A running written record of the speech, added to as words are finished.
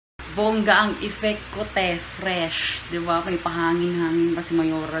Bongga ang effect ko, te. Fresh. Diba? May pahangin-hangin pa si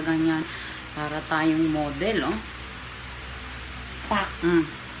Mayora, ganyan. Para tayong model, oh. Pak.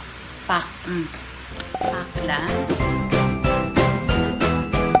 Pak. Pakla.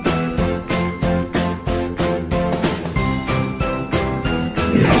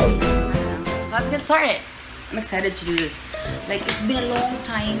 Let's get started. I'm excited to do this. Like, it's been a long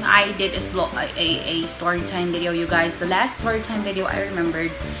time. I did a story time video, you guys. The last story time video I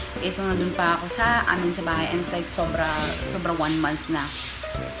remembered is nung nandun pa ako sa amin sa bahay, and it's like sobra 1 month na.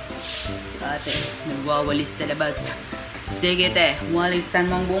 Si ate, nagwawalis sa labas. Sige, te, walisan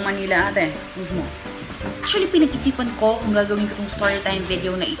mo ang buong Manila, ate. Push mo. Actually, pinag-isipan ko kung gagawin ko tong story time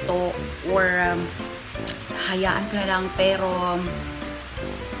video na ito or hayaan ko na lang, pero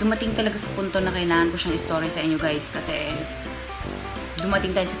dumating talaga sa punto na kailangan ko siyang story sa inyo, guys, kasi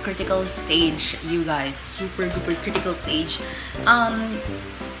dumating tayo sa critical stage, you guys. Super duper critical stage.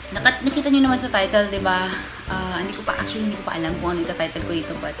 Nakita nyo naman sa title, diba? Hindi ko pa alam kung ano yung title ko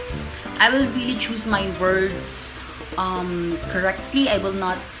dito, but I will really choose my words correctly. I will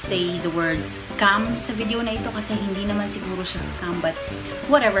not say the word scam sa video na ito kasi hindi naman siguro siya scam, but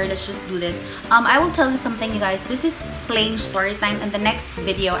whatever, let's just do this. I will tell you something, you guys. This is plain story time, and the next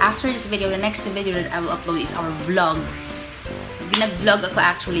video, after this video, the next video that I will upload is our vlog. Nag-vlog ako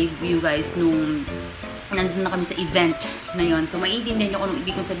actually, you guys, nung nandun na kami sa event na yon. So, maiintindihan nyo kung anong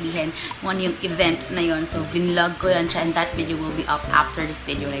ibig kong sabihin, kung ano yung event na yon. So, vinlog ko yan siya, and that video will be up after this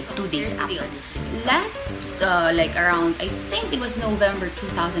video, like 2 days after. Last, like around, I think it was November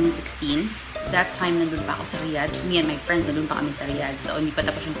 2016, that time nandun pa ako sa Riyadh. Me and my friends, nandun pa kami sa Riyadh. So, hindi pa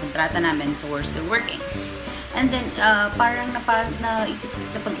tapos yung kontrata namin, so we're still working. And then, parang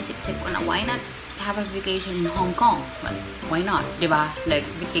napag-isip-isip ko na, why not have a vacation in Hong Kong? But why not? Diba? Like,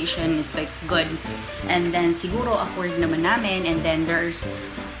 vacation is like good. And then, siguro, afford naman namin. And then,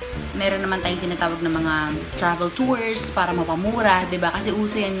 meron naman tayong tinatawag na mga travel tours para mapamura. Diba? Kasi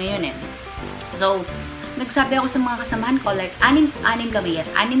uso yan ngayon eh. So, nagsabi ako sa mga kasamahan ko, like, anim kami.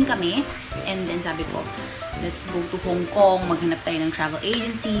 Yes, 6 kami. And then, sabi ko, let's go to Hong Kong, maghanap tayo ng travel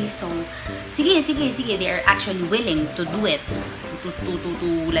agency. So, sige. They are actually willing to do it.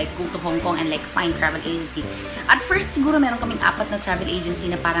 To like go to Hong Kong and like find travel agency. At first, siguro meron kaming 4 na travel agency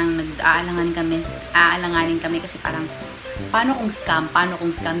na parang aalanganin kami kasi parang, paano kung scam?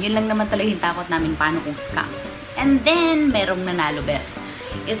 Yun lang naman talaga yung takot namin, paano kung scam? And then, merong nanalo best.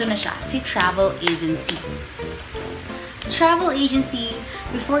 Ito na siya, si travel agency. Travel agency,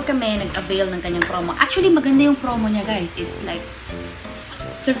 before kami nag-avail ng kanyang promo. Actually, maganda yung promo niya, guys. It's like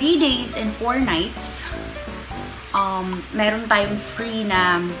 3 days and 4 nights. Meron tayong free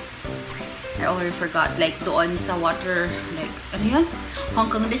na, I already forgot, like doon sa water, like, ano yun? Hong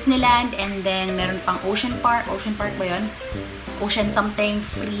Kong Disneyland, and then meron pang Ocean Park ba yun? Ocean something,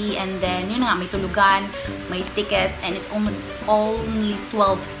 free, and then, yun nga, may tulugan, may ticket, and it's only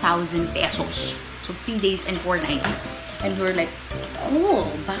 12,000 pesos. So, 3 days and 4 nights. And we were like,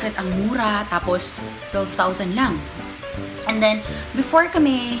 cool, bakit ang mura? Tapos, 12,000 lang. And then, before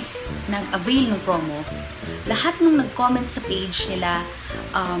kami nag-avail ng promo, lahat nung nag-comment sa page nila,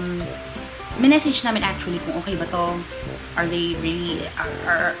 minessage namin actually kung okay ba to, are they really,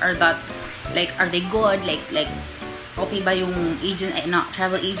 are they good, like, okay ba yung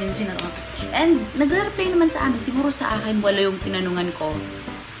travel agency na to? And, nagre-reply naman sa amin, siguro sa akin, wala yung tinanungan ko,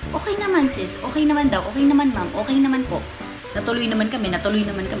 okay naman sis, okay naman daw, okay naman ma'am, okay naman po. Natuloy naman kami.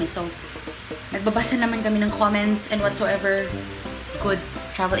 So, nagbabasa naman kami ng comments and whatsoever. Good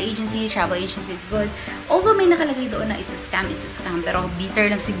travel agency is good. Although may nakalagay doon na it's a scam. Pero bitter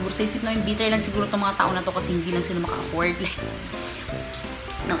lang siguro. Sa isip namin, bitter lang siguro itong mga tao na to kasi hindi lang sila maka-afford. Like,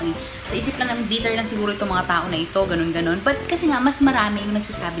 no, sa isip lang namin, bitter lang siguro itong mga tao na ito, ganun. But kasi nga, mas marami yung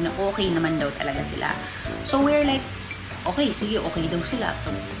nagsasabi na okay naman daw talaga sila. So, we're like, okay, sige, okay daw sila. So,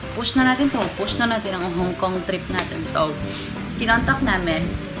 push na natin ang Hong Kong trip natin. So, kinontak namin,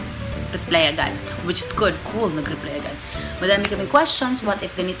 reply agad, which is good, cool, nag-reply agad. Madami kaming questions, what if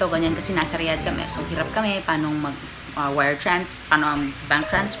ganito, ganyan, kasi nasa Riyadh kami. So, hirap kami, paano paano ang bank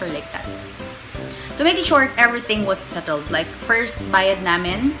transfer, like that. To make it short, everything was settled. Like, first, bayad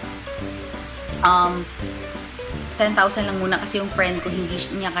namin, 10,000 lang muna kasi yung friend ko hindi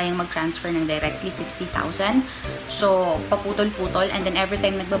niya kayang mag-transfer ng directly 60,000. So, paputol-putol, and then every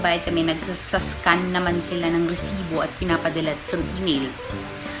time nagbabayad kami, nagsascan naman sila ng resibo at pinapadala through email.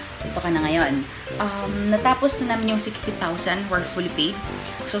 Ito ka na ngayon. Natapos na namin yung 60,000, we're fully paid.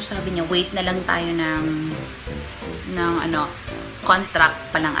 So, sabi niya, wait na lang tayo ng contract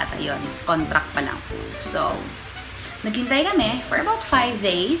pa lang ata yun. Contract pa lang. So, naghintay kami for about 5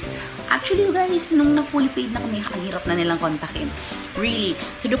 days. Actually, you guys, nung na-fully paid na kami, ang hirap na nilang kontakin. Really,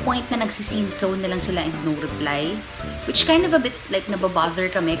 to the point na nagsisin zone na lang sila and no reply. Which kind of a bit, like,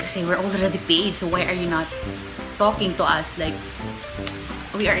 nababother kami kasi we're already paid. So, why are you not talking to us? Like,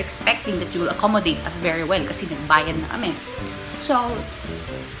 we are expecting that you will accommodate us very well kasi nagbayad na kami. So,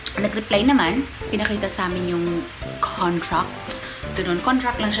 nag-reply naman, pinakita sa amin yung contract. Ganun,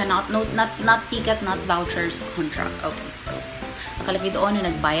 contract lang siya, not ticket, not vouchers, contract. Okay. Nakalagay doon na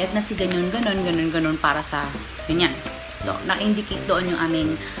nagbayad na si ganun para sa ganyan. So, naka-indicate doon yung aming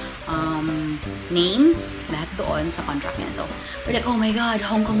names, lahat doon sa contract niya. So, we're like, oh my God,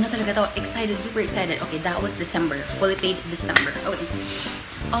 Hong Kong na talaga to. Excited, super excited. Okay, that was December. Fully paid December. Okay.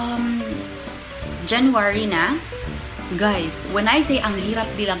 January na. Guys, when I say ang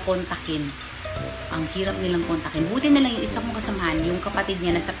hirap nilang kontakin, buti na lang yung isa kong kasamahan, yung kapatid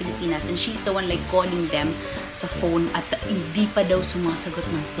niya nasa Pilipinas, and she's the one like calling them sa phone at hindi pa daw sumasagot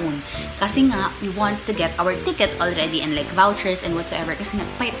ng phone. Kasi nga, we want to get our ticket already and like vouchers and whatsoever. Kasi nga,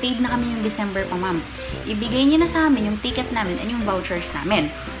 paid na kami yung December pa, ma'am. Ibigay niya na sa amin yung ticket namin and yung vouchers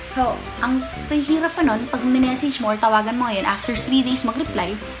namin. So, ang pahirap pa nun, pag minessage mo or tawagan mo ngayon, after 3 days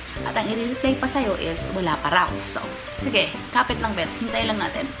mag-reply, at ang i-reply pa sa'yo is wala pa raw. So, sige, kapit lang best, hintay lang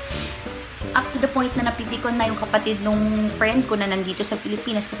natin. Up to the point na napipikon na yung kapatid nung friend ko na nandito sa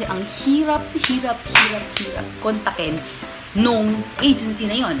Pilipinas kasi ang hirap kontakin nung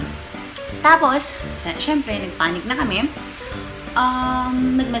agency na yon. Tapos, syempre, nagpanic na kami.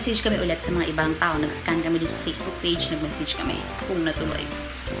 Nag-message kami ulit sa mga ibang tao. Nag-scan kami doon sa Facebook page, nag-message kami kung natuloy.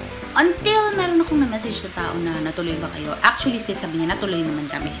 Until meron akong na-message sa tao na natuloy ba kayo. Actually, sabi niya, natuloy naman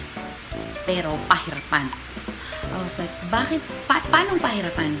kami. Pero, pahirapan. I was like, bakit? Paano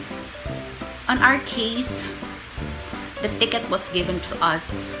pahirapan? On our case, the ticket was given to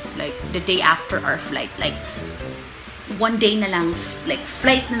us like the day after our flight. Like, 1 day na lang, like,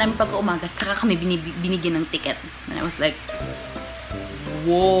 flight na namin pagka-umaga, saka kami binigyan ng ticket. And I was like,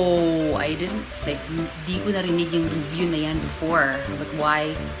 whoa, I didn't, like, hindi ko narinig yung review na yan before. But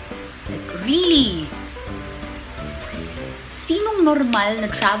why? Like, really? Sinong normal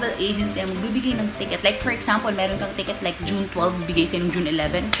na travel agency ang magbibigay ng ticket? Like, for example, meron kang ticket like June 12, bigay sa'yo ng June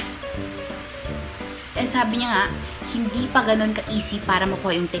 11. And sabi niya nga, hindi pa ganun ka-easy para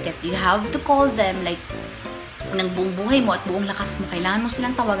makuha yung ticket. You have to call them, like, ng buong buhay mo at buong lakas mo. Kailangan mo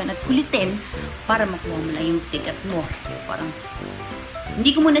silang tawagan at kulitin para makuha mo lang yung ticket mo. Parang,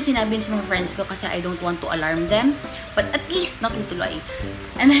 hindi ko muna sinabi sa mga friends ko kasi I don't want to alarm them. But at least, natutuloy.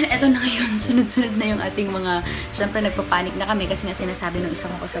 And then, eto na ngayon, sunod-sunod na yung ating mga, syempre, nagpapanik na kami kasi nga sinasabi ng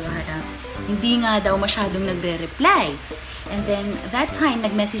isang ko sa bahay na, hindi nga daw masyadong nagre-reply. And then, that time,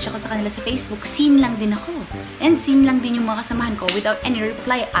 nag-message ako sa kanila sa Facebook, seen lang din ako. And seen lang din yung mga kasamahan ko without any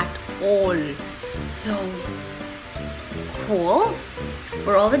reply at all. So, cool.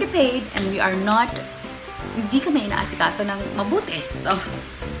 We're already paid and we are not, hindi kami inaasikaso ng mabuti. So,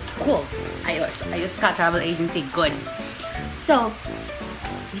 cool. Ayos ka, travel agency. Good. So,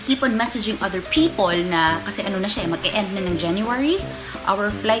 we keep on messaging other people na, kasi ano na siya, mag-e-end na ng January.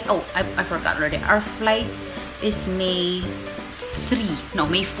 Our flight, oh, I forgot already. Our flight is May 3. No,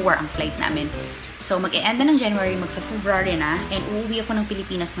 May 4 ang flight namin. So, mag-e-end na ng January, mag-February na, and uuwi ako ng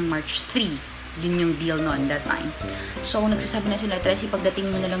Pilipinas ng March 3. Yun yung deal noon that time. So, nagsasabi na sila, Tresee,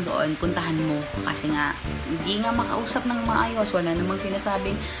 pagdating mo na lang doon, puntahan mo. Kasi nga, hindi nga makausap ng maayos. Wala namang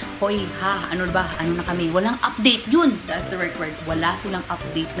sinasabing, hoy, ha, ano ba? Ano na kami? Walang update yun. That's the right word. Wala silang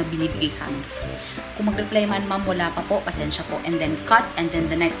update na binibigay sa amin. Kung mag-reply man, ma'am, wala pa po, pasensya po. And then cut, and then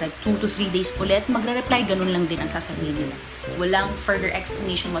the next like 2 to 3 days ulit, magre-reply, ganun lang din ang sasabihin nila. Walang further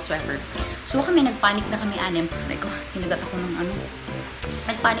explanation whatsoever. So, kami, nagpanic na kami, anim. Like, oh, hinagat ako ng ano.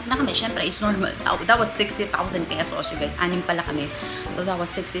 Nagpanic na kami. Siyempre, it's normal. That was 60,000 pesos, you guys. Anim pala kami. So, that was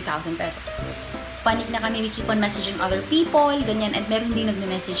 60,000 pesos. Panic na kami. We keep on messaging other people, ganyan. And meron din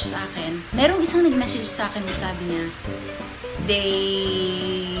nag-message sa akin. Merong isang nag-message sa akin na sabi niya, they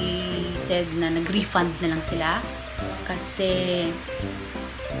said na nag-refund na lang sila kasi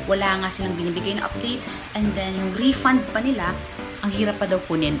wala nga silang binibigay na update. And then, yung refund pa nila, ang hirap pa daw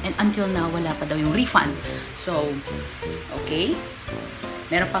kunin. And until now, wala pa daw yung refund. So, okay.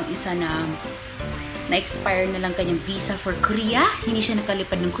 Meron pang isa na na-expire na lang kanyang visa for Korea. Hindi siya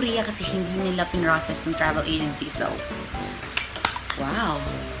nakalipad ng Korea kasi hindi nila pinrocess ng travel agency. So, wow.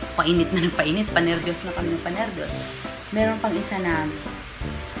 Painit na ng painit. Panervyos na kami ng panervyos. Meron pang isa na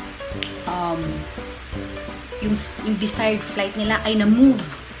yung desired flight nila ay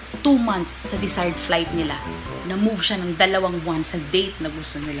na-move 2 months sa desired flight nila. Na-move siya ng 2 buwan sa date na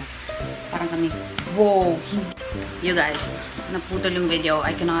gusto nila. Parang kami, wow. You guys, naputol yung video.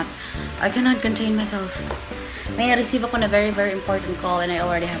 I cannot contain myself. may na-receive ako na very, very important call and I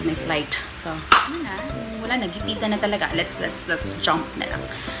already have my flight. So, wala na, gipita na talaga. Let's jump na lang.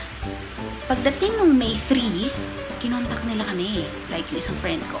 Pagdating ng May 3, kinontak nila kami. Like, yung isang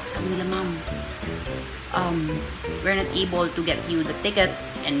friend ko. Sabi nila, ma'am, we're not able to get you the ticket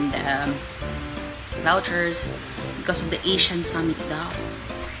and vouchers because of the Asian Summit daw.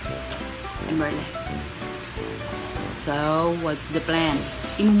 And we're like, so, what's the plan?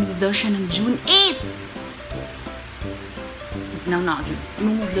 I-move daw siya ng June 8! No, not June.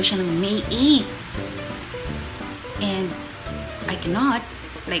 I-move daw siya ng May 8! And I cannot,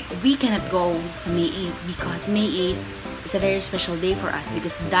 like, we cannot go sa May 8 because May 8 is a very special day for us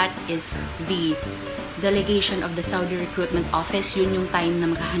because that is the delegation of the Saudi Recruitment Office. Yun yung time na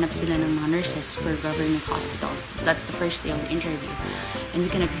maghahanap sila ng mga nurses for government hospitals. That's the first day of the interview. And we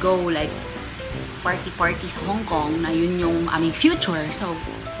cannot go, like, party sa Hong Kong na yun yung aming future. So,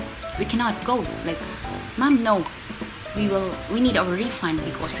 we cannot go. Like, ma'am, no. We need our refund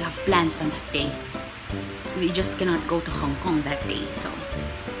because we have plans on that day. We just cannot go to Hong Kong that day. So,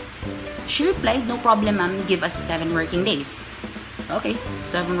 she replied, no problem, ma'am. Give us 7 working days. Okay,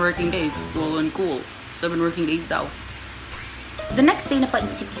 7 working days. Cool and cool. 7 working days daw. The next day,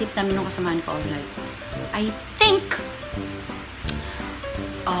 napaisip-isip namin ng kasamahan ko, like, I think,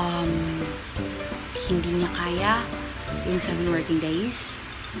 hindi niya kaya yung 7 working days.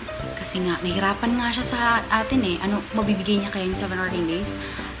 Kasi nga, nahirapan nga siya sa atin eh. Ano, mabibigay niya kaya yung 7 working days?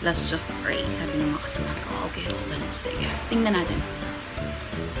 Let's just pray. Sabi ng mga kasamahan ko, okay, hold on, sige. Tingnan natin.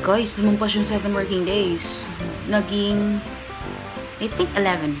 Guys, lumampas yung 7 working days. Naging, I think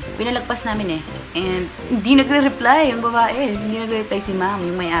 11. Pinalagpas namin eh. And hindi nagre-reply yung babae. Hindi nagre-reply si ma'am,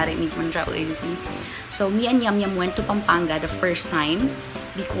 yung may-ari mismo ng travel agency. So, me and Yam Yam went to Pampanga the first time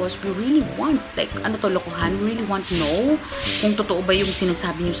because we really want, like, ano to, lokohan, we really want to know kung totoo ba yung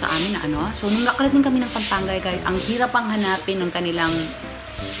sinasabi nyo sa amin na ano. So, nung nakarating kami ng Pampanga, guys, ang hirap ang hanapin ng kanilang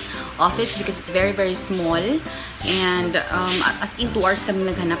office because it's very, very small. And as in 2 hours kami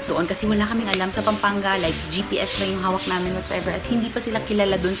naghanap doon kasi wala kaming alam sa Pampanga. Like, GPS lang yung hawak namin whatsoever. At hindi pa sila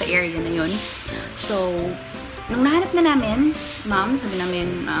kilala doon sa area na yun. So, nung nahanap na namin, ma'am, sabi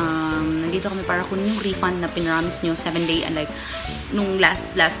namin, nandito kami para kunin yung refund na pinramis nyo 7 day and like, nung last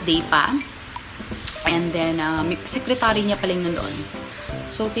day pa. And then, may secretary niya paling nandoon.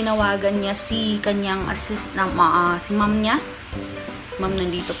 So, tinawagan niya si kanyang si ma'am niya. Ma'am,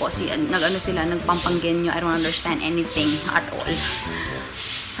 nandito po nag-ano sila, nagpampanggenyo. I don't understand anything at all.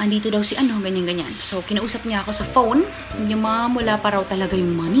 Andito daw si ganyan-ganyan. So, kinausap niya ako sa phone. Yung ma'am, wala pa raw talaga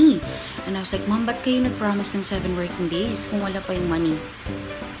yung money. And I was like, ma'am, ba't kayo nag-promise ng 7 working days kung wala pa yung money?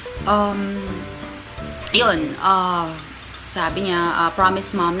 Yun, sabi niya,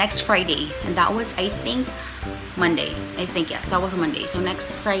 promise ma'am, next Friday. And that was, I think, Monday. I think, yes, that was Monday. So, next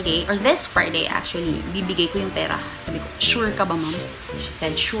Friday, or this Friday, actually, bibigay ko yung pera. Sabi ko, sure ka ba, ma'am? She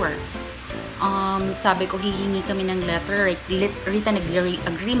said, sure. Sabi ko, hihingi kami ng letter, written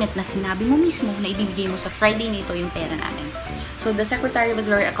agreement na sinabi mo mismo na ibibigay mo sa Friday nito yung pera namin. So, the secretary was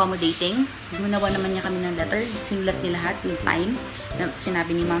very accommodating. Gumawa naman niya kami ng letter. Sinulat niya lahat yung time. Na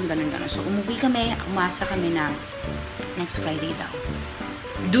sinabi ni ma'am, ganun-ganun. So, umuwi kami, umasa kami na next Friday daw.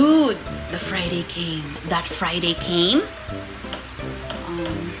 Dude! The Friday came. That Friday came.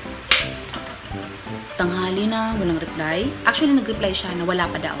 Tanghali na, walang reply. Actually, nag-reply siya na wala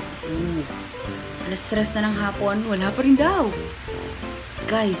pa daw. Alas-stress na ng hapon, wala pa rin daw.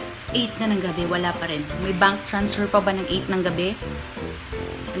 Guys, 8 na ng gabi, wala pa rin. May bank transfer pa ba ng 8 ng gabi?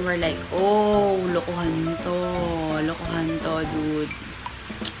 And we're like, oh, lokohan to, dude.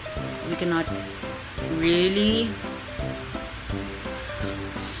 We cannot really.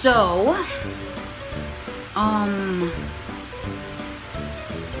 So,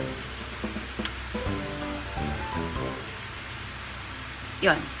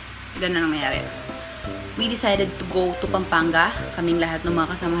 yun, ganun ang nangyari. We decided to go to Pampanga, kaming lahat ng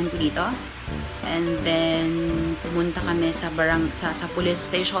mga kasamahan ko dito. And then, pumunta kami sa police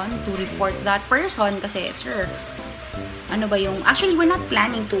station to report that person kasi, sir, ano ba yung, actually, we're not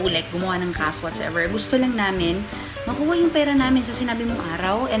planning to, like, gumawa ng kaso whatsoever. Gusto lang namin makuha yung pera namin sa sinabi mong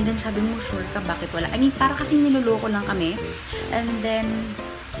araw, and then sabi mo, sure ka, bakit wala? I mean, para kasing niloloko lang kami. And then,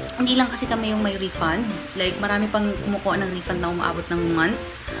 hindi lang kasi kami yung may refund. Like, marami pang kumukuha ng refund na umaabot ng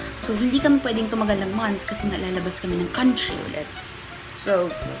months. So, hindi kami pwedeng tumagal ng months kasi nga lalabas kami ng country ulit. So,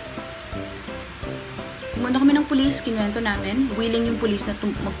 pumunta kami ng police, kinuwento namin. Willing yung police na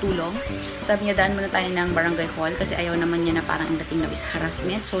magtulong. Sabi niya, daan muna tayo ng barangay hall kasi ayaw naman niya na parang ang dating na is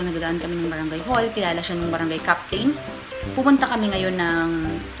harassment. So, nagdaan kami ng barangay hall. Kilala siya ng barangay captain. Pupunta kami ngayon ng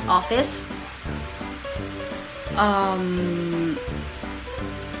office.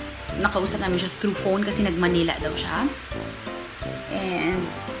 nakausap namin siya through phone kasi nag-Manila daw siya. And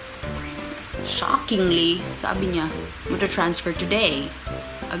shockingly, sabi niya, transfer today.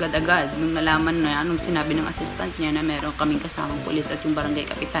 Agad-agad, nung nalaman na, nung sinabi ng assistant niya na meron kaming kasamang pulis at yung barangay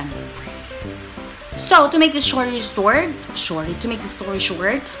kapitan. So, to make this story short,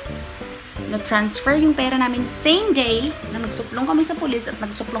 na-transfer yung pera namin same day na nagsuplong kami sa pulis at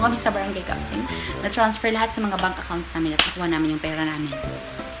nagsuplong kami sa barangay captain. Na-transfer lahat sa mga bank account namin at nakuha namin yung pera namin.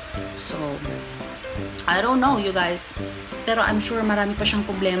 So, I don't know, you guys. Pero I'm sure marami pa siyang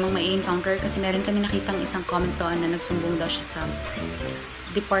problemang mai-encounter kasi meron kami nakitang isang comment doon na nagsumbong daw siya sa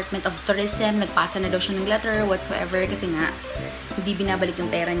Department of Tourism. Nagpasa na daw siya ng letter, whatsoever, kasi nga hindi binabalik yung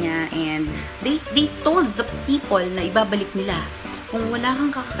pera niya. And they told the people na ibabalik nila. Kung wala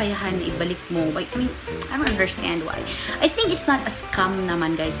kang kakayahan na ibalik mo, I mean, I don't understand why. I think it's not a scam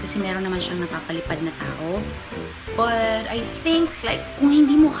naman, guys, kasi meron naman siyang napapalipad na tao. But I think, like, kung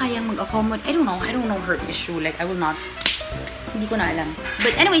hindi mo kayang mag-accommodate, I don't know her issue. Like, I will not, hindi ko na alam.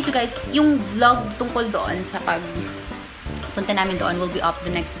 But anyways, you guys, yung vlog tungkol doon sa punta namin doon will be up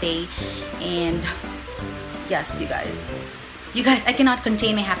the next day. And yes, you guys, I cannot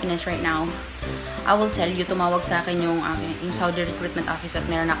contain my happiness right now. I will tell you, tumawag sa akin yung Saudi recruitment office at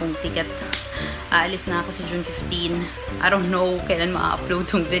meron akong ticket. Aalis na ako sa June 15. I don't know kailan ma-upload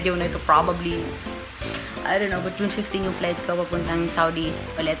tong video na ito. Probably, I don't know, but June 15 yung flight ko papuntang Saudi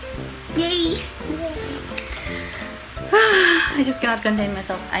ulit. Yay! I just cannot contain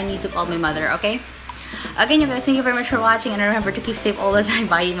myself. I need to call my mother, okay? Again, you guys, thank you very much for watching, and remember to keep safe all the time.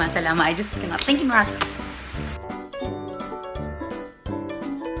 Bye, masalama. I just cannot. Thank you very much.